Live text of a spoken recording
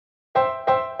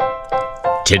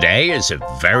Today is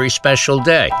a very special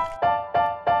day.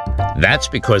 That's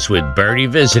because with Birdie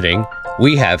visiting,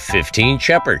 we have 15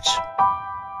 shepherds.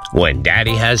 When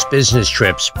Daddy has business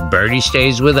trips, Birdie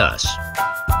stays with us.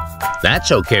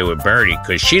 That's okay with Birdie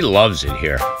because she loves it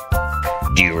here.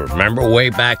 Do you remember way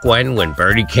back when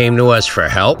Birdie came to us for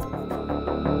help?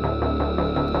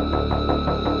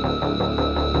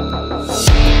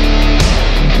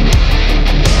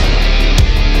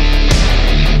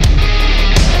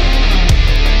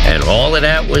 And all of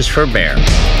that was for Bear.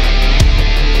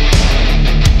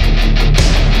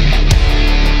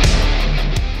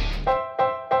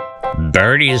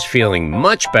 Birdie is feeling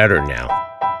much better now.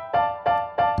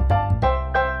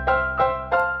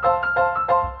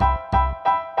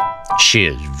 She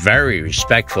is very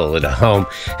respectful at home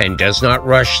and does not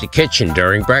rush the kitchen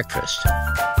during breakfast.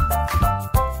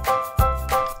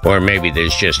 Or maybe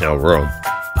there's just no room.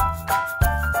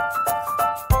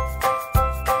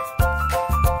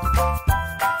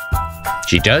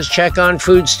 She does check on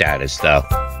food status, though.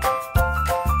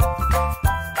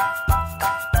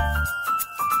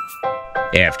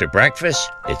 After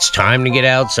breakfast, it's time to get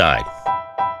outside.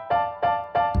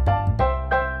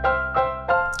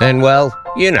 And well,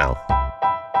 you know.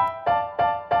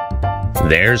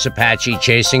 There's Apache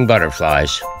chasing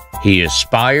butterflies. He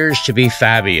aspires to be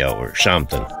Fabio or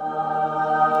something.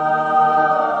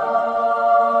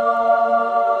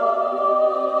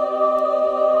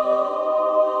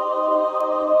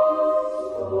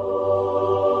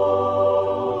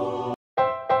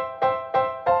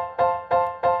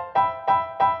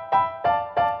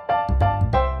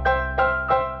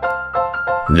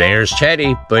 There's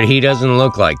Teddy, but he doesn't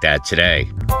look like that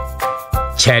today.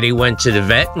 Teddy went to the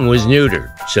vet and was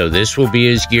neutered, so this will be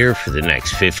his gear for the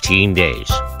next 15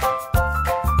 days.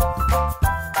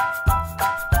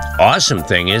 Awesome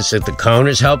thing is that the cone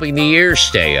is helping the ears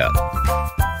stay up.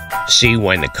 See,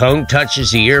 when the cone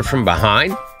touches the ear from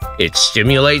behind, it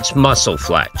stimulates muscle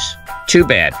flex. Too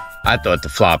bad, I thought the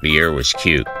floppy ear was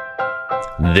cute.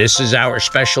 This is our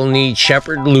special needs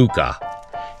shepherd, Luca.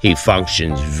 He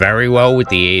functions very well with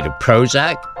the aid of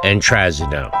Prozac and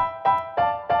Trazodone.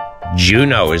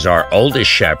 Juno is our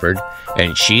oldest shepherd,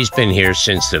 and she's been here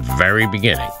since the very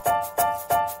beginning.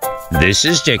 This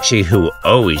is Dixie, who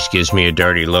always gives me a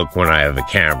dirty look when I have a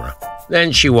camera.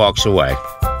 Then she walks away.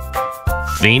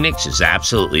 Phoenix is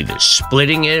absolutely the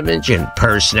splitting image and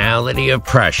personality of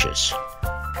Precious.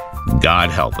 God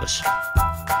help us.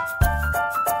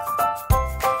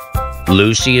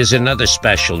 Lucy is another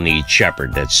special needs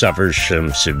shepherd that suffers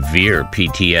from severe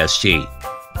PTSD.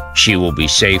 She will be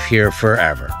safe here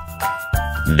forever.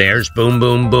 There's Boom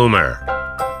Boom Boomer.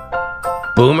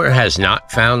 Boomer has not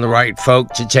found the right folk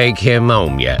to take him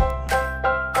home yet.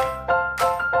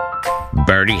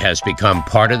 Birdie has become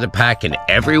part of the pack in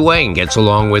every way and gets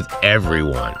along with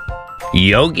everyone.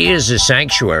 Yogi is a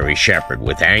sanctuary shepherd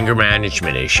with anger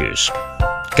management issues.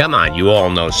 Come on, you all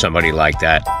know somebody like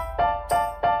that.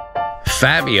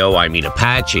 Fabio,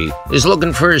 Apache, is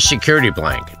looking for his security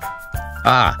blanket.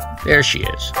 Ah, there she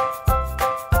is.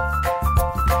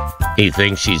 He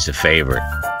thinks he's the favorite.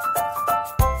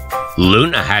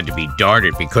 Luna had to be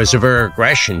darted because of her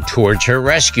aggression towards her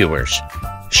rescuers.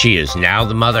 She is now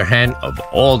the mother hen of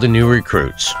all the new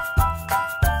recruits.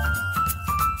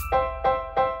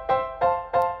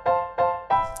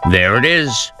 There it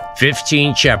is,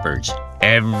 15 shepherds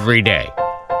every day.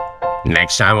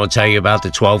 Next time I'll tell you about the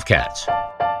 12 cats.